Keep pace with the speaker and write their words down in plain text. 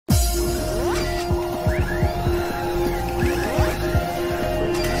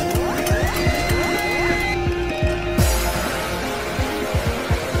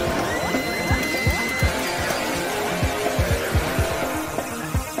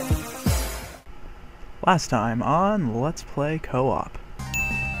Last time on Let's Play Co-op.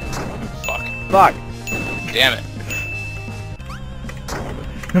 Fuck. Fuck! Damn it.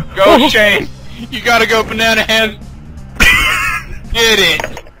 Go, Shane! You gotta go banana hand! Get it!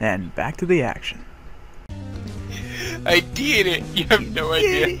 And back to the action. I did it! You have no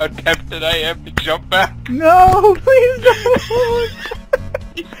idea how tempted I am to jump back. No, please don't!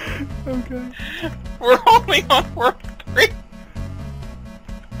 Okay. We're only on world 3.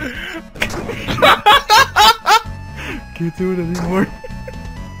 Can't do it anymore.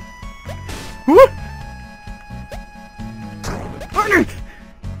 Woo! Partner!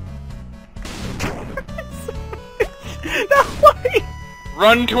 No way!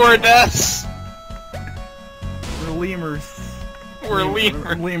 Run to our deaths! We're lemurs. We're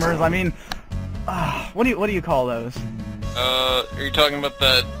lemurs. Lemurs, I mean... what do you call those? Are you talking about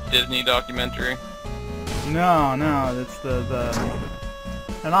the Disney documentary? No, it's the...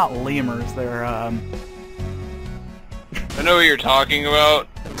 They're not lemurs, they're, I know what you're talking about.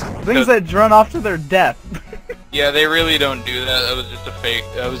 things that run off to their death. Yeah, they really don't do that. That was just a fake.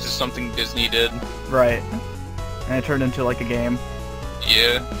 That was just something Disney did. Right. And it turned into, like, a game.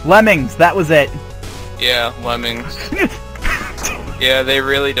 Yeah. Lemmings, that was it. Yeah, lemmings. Yeah, they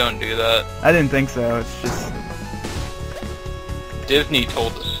really don't do that. I didn't think so, it's just... Disney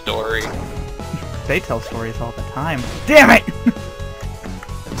told a story. They tell stories all the time. Damn it!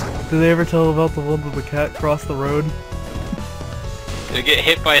 Did they ever tell about the one that the cat crossed the road? Did it get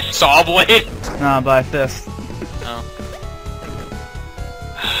hit by a saw blade? Nah, by a fist. No.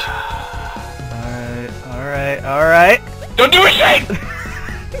 Alright. Don't do it, Shane!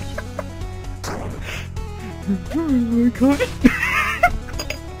 Oh my god.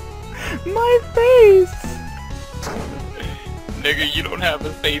 My face! Nigga, you don't have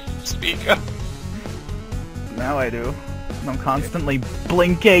a face to speak of. Now I do. I'm constantly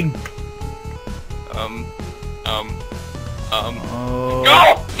blinking. Oh.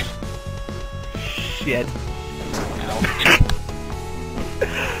 Go! Shit.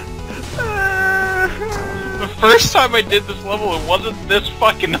 The first time I did this level, it wasn't this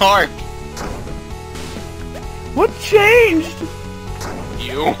fucking hard. What changed?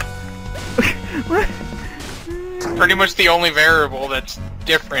 You. What? Pretty much the only variable that's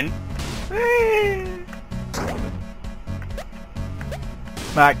different.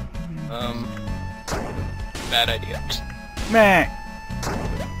 Back. Bad idea. Meh.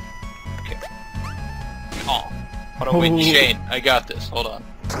 Okay. Oh. Hold on, wait, Shane. I got this. Hold on.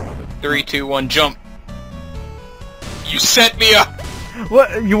 3, 2, 1, jump. You set me up!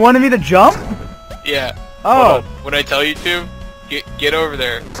 What? You wanted me to jump? Yeah. Oh. When I tell you to, get over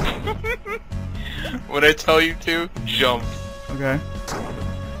there. When I tell you to, jump. Okay.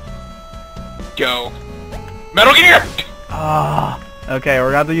 Go. Metal Gear! Ah. Okay, we're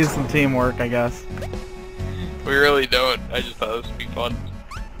gonna have to use some teamwork, I guess. We really don't. I just thought this would be fun.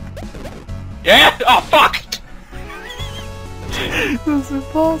 Yeah! Oh, fuck! This is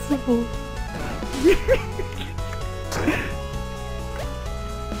impossible.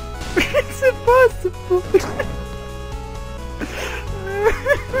 It's impossible.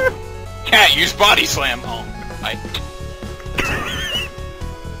 Cat, use body slam. Oh,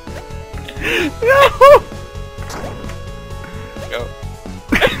 No! Go.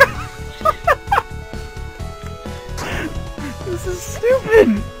 This is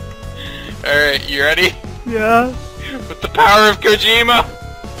stupid. Alright, you ready? Yeah. With the power of Kojima!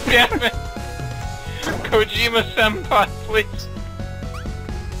 Damn it! Kojima senpai, please!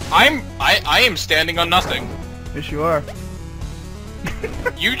 I am standing on nothing. Yes, you are.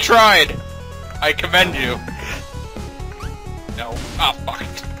 You tried! I commend you. No. Ah, fuck.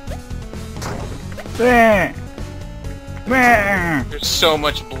 Meh. Meh. There's so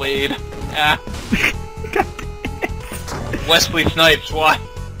much blade. Ah. Wesley Snipes, why?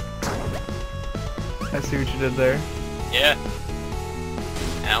 I see what you did there. Yeah.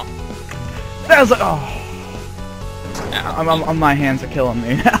 Ow. That was like, oh. Ow. My hands are killing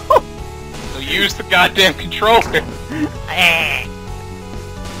me now. So use the goddamn controller. I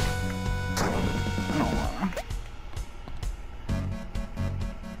don't wanna.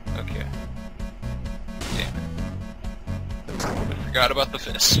 Okay. Damn it. I forgot about the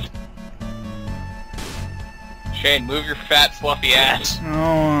fist. Shane, move your fat, fluffy ass.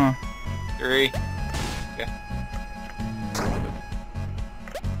 No. 3. Okay.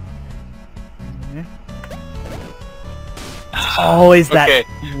 Always that Okay,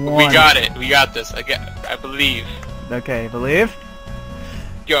 one. we got it. We got this. I believe. Okay, believe?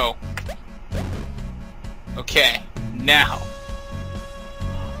 Go. Okay, now.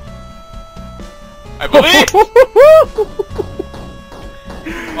 I believe!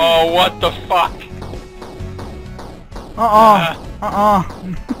 Oh, what the fuck?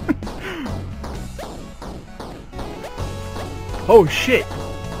 Oh shit!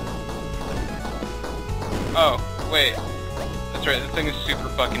 Oh, wait. That's right, this thing is super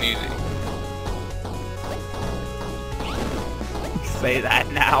fucking easy. Say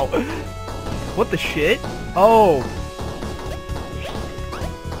that now. What the shit? Oh!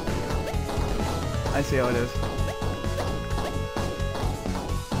 I see how it is.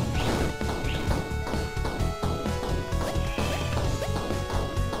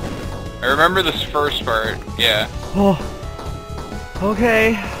 I remember this first part, yeah. Oh.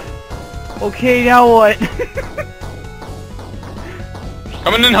 Okay. Okay, now what?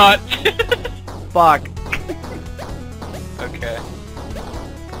 Coming in hot! Fuck. Okay.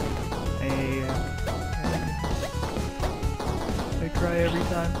 I cry every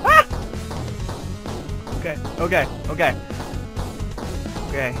time. Ah! Okay, okay, okay.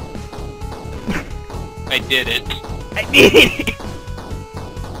 Okay. I did it. I did it!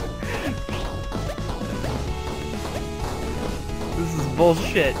 This is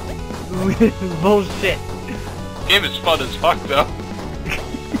bullshit. This is bullshit. Game is fun as fuck though.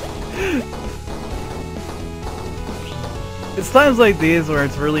 It's times like these where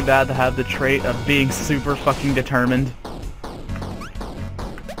it's really bad to have the trait of being super fucking determined.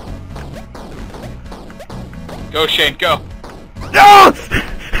 Go Shane, go! No!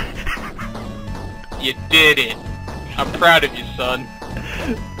 You did it! I'm proud of you, son.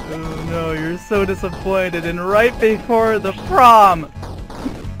 Oh no, you're so disappointed, and right before the prom!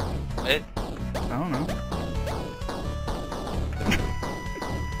 What? I don't know.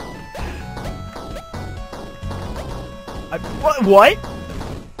 What?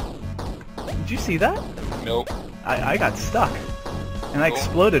 Did you see that? Nope. I got stuck. And I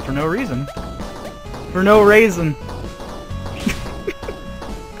exploded for no reason. For no reason.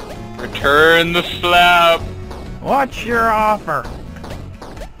 Return the slab! What's your offer?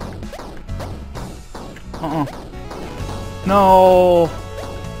 No!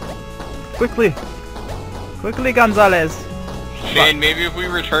 Quickly! Quickly, Gonzalez! Shane, maybe if we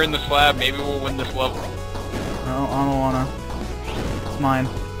return the slab, maybe we'll win this level. I don't wanna. It's mine.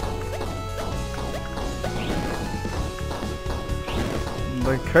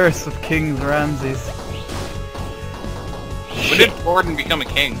 The curse of King Ramses. When did Gordon become a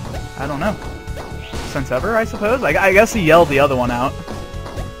king? I don't know. Since ever, I suppose? I guess he yelled the other one out.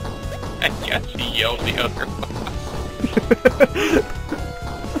 I guess he yelled the other one.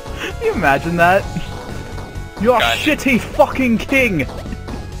 Can you imagine that? You're a God. shitty fucking king!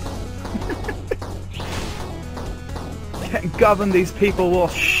 Can't govern these people, well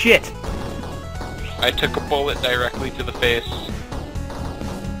shit! I took a bullet directly to the face.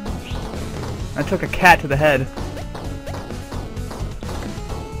 I took a cat to the head.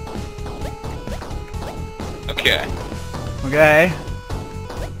 Okay. Okay.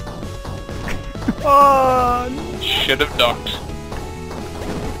 Oh, Should have ducked.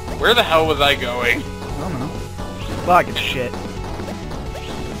 Where the hell was I going? I don't know. Fuck it's shit.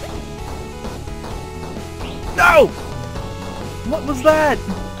 No! What was that?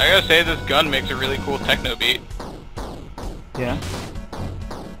 I gotta say, this gun makes a really cool techno beat. Yeah.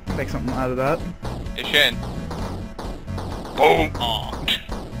 Make something out of that. Hey Shane. Boom! Aw.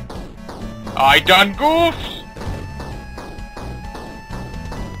 I done goofs!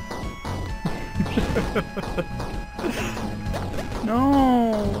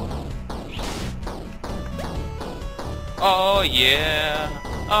 No. Oh yeah.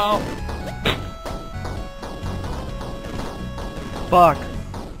 Oh. Fuck.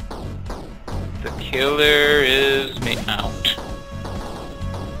 The killer is me out.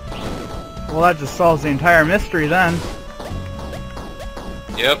 Well, that just solves the entire mystery then.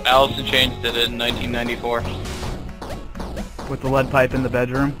 Yep, Alice in Chains did it in 1994. With the lead pipe in the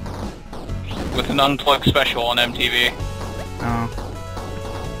bedroom. With an unplugged special on MTV. Oh.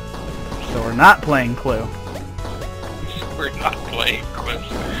 So we're not playing Clue. We're not playing Clue.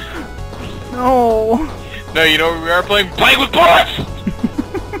 No. No, you know what we are playing? Playing with bullets!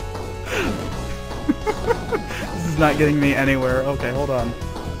 This is not getting me anywhere. Okay, hold on.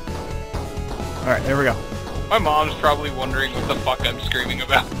 Alright, there we go. My mom's probably wondering what the fuck I'm screaming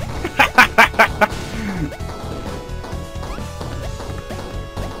about.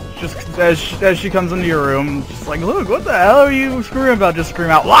 Just as she comes into your room, just like, look, what the hell are you screaming about? Just scream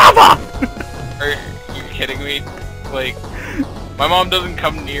out, lava! Are you kidding me? Like, my mom doesn't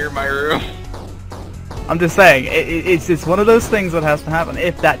come near my room. I'm just saying, it's one of those things that has to happen,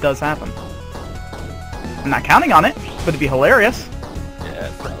 if that does happen. I'm not counting on it, but it'd be hilarious.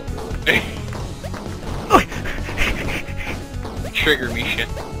 Yeah, probably. Trigger me shit.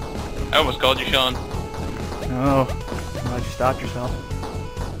 I almost called you Sean. Oh, Glad you stopped yourself.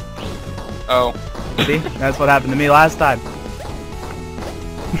 Oh. See? That's what happened to me last time.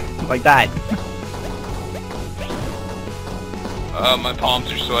 Like that. My palms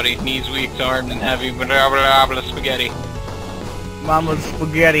are sweaty, knees weak, armed and heavy, blah blah blah blah spaghetti. Mama's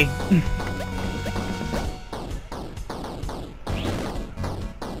spaghetti.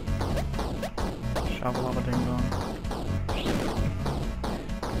 Shabalaba ding dong.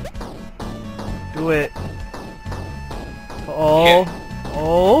 Do it. Oh.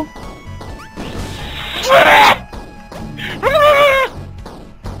 Oh.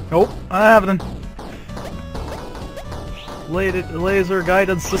 Nope, not happening. Laser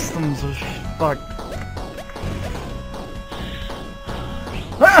guided systems. Fuck.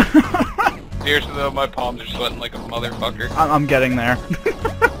 Seriously though, my palms are sweating like a motherfucker. I'm getting there.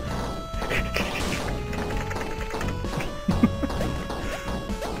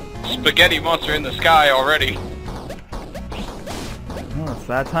 Spaghetti monster in the sky already. Oh, it's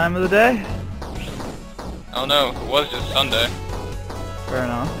that time of the day? Oh no, it was just Sunday. Fair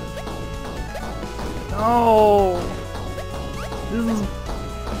enough. No! This is...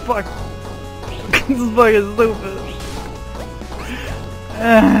 fuck. This is fucking stupid.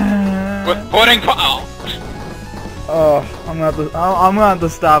 With pudding Oh, I'm gonna have to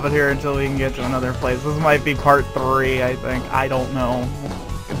stop it here until we can get to another place. This might be part 3, I think. I don't know. We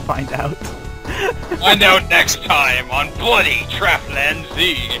can find out. Find out next time on Bloody Trapland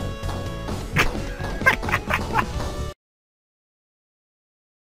Z.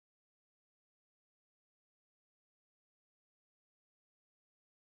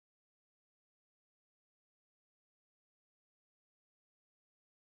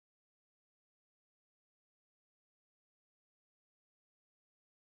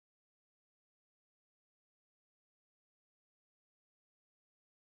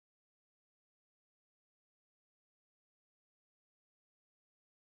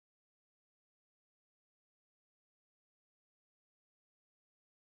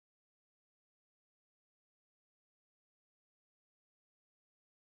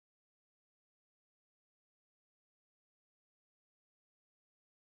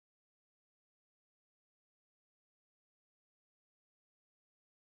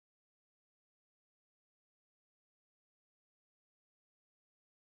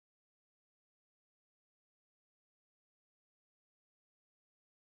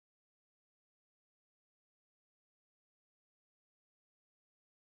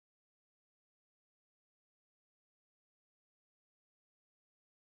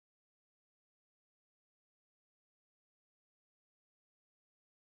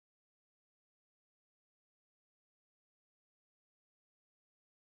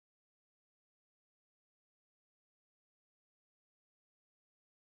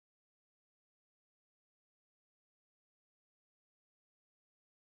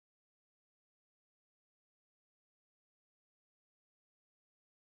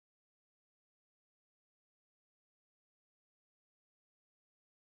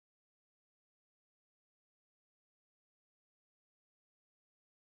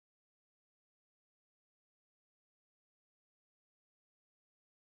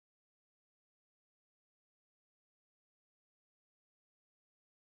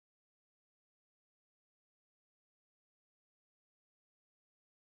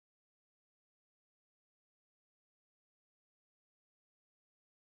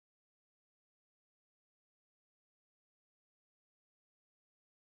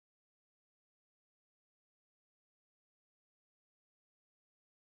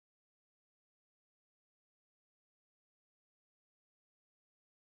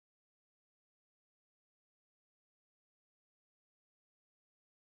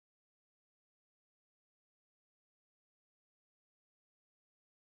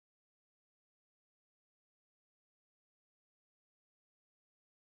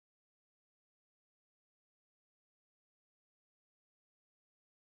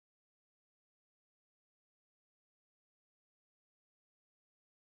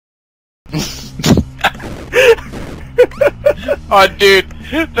 Oh, dude,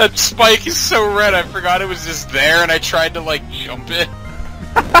 that spike is so red. I forgot it was just there, and I tried to like jump it,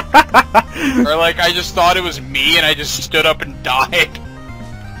 or like I just thought it was me, and I just stood up and died.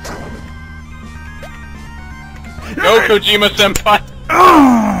 Go, Kojima-senpai!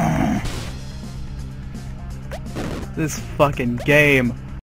 This fucking game.